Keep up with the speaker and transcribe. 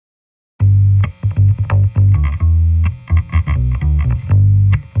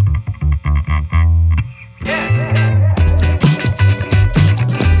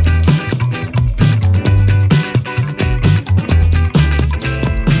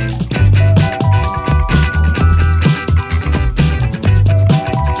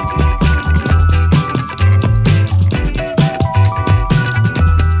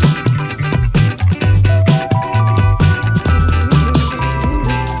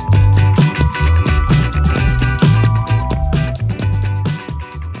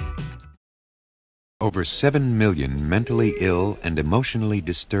over 7 million mentally ill and emotionally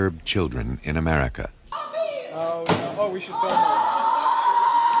disturbed children in America. We should film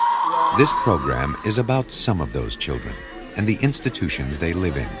it. This program is about some of those children and the institutions they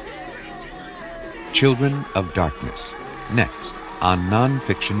live in. Children of Darkness, next on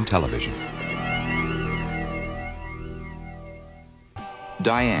non-fiction television.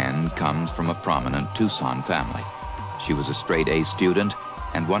 Diane comes from a prominent Tucson family. She was a straight-A student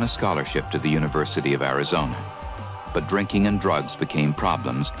and won a scholarship to the University of Arizona. But drinking and drugs became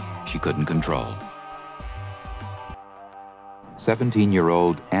problems she couldn't control.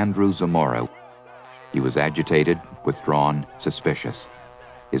 17-year-old Andrew Zamora. He was agitated, withdrawn, suspicious.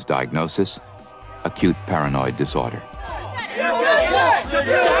 His diagnosis? Acute paranoid disorder. You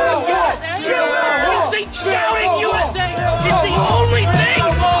think shouting USA is the only thing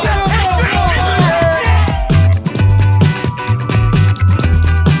that patriotism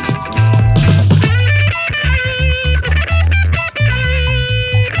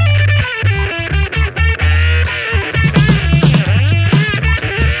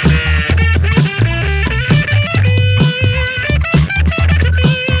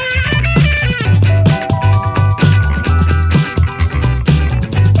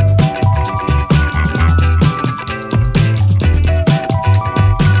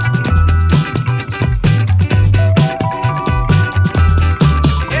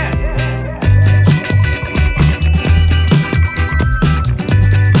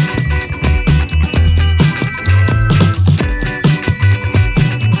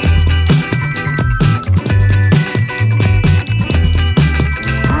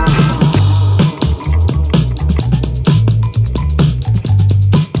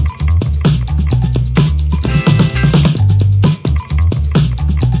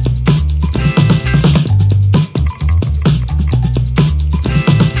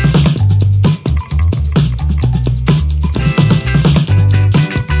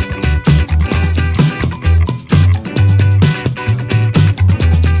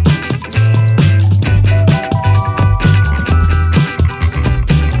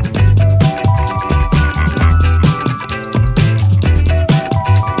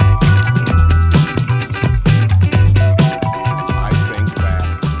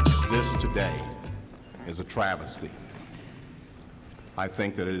I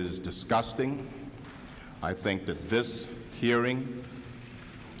think that it is disgusting. I think that this hearing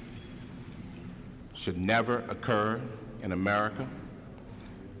should never occur in America.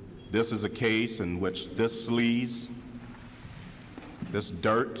 This is a case in which this sleaze, this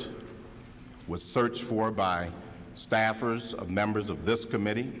dirt, was searched for by staffers of members of this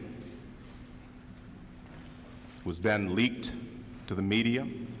committee, was then leaked to the media,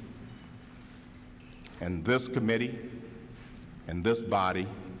 and this committee and this body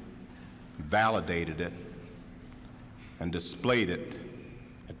validated it and displayed it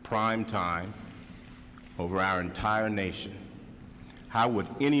at prime time over our entire nation. How would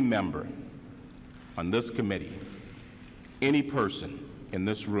any member on this committee, any person in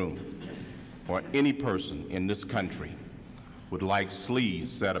this room, or any person in this country would like sleaze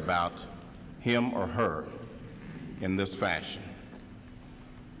said about him or her in this fashion,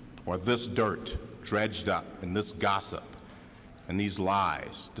 or this dirt dredged up, and this gossip and these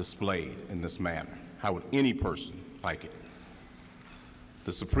lies displayed in this manner? How would any person like it?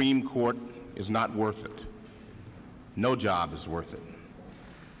 The Supreme Court is not worth it. No job is worth it.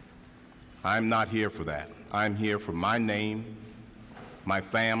 I'm not here for that. I'm here for my name, my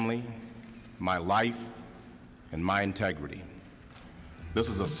family, my life, and my integrity. This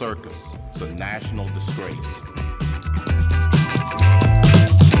is a circus. It's a national disgrace.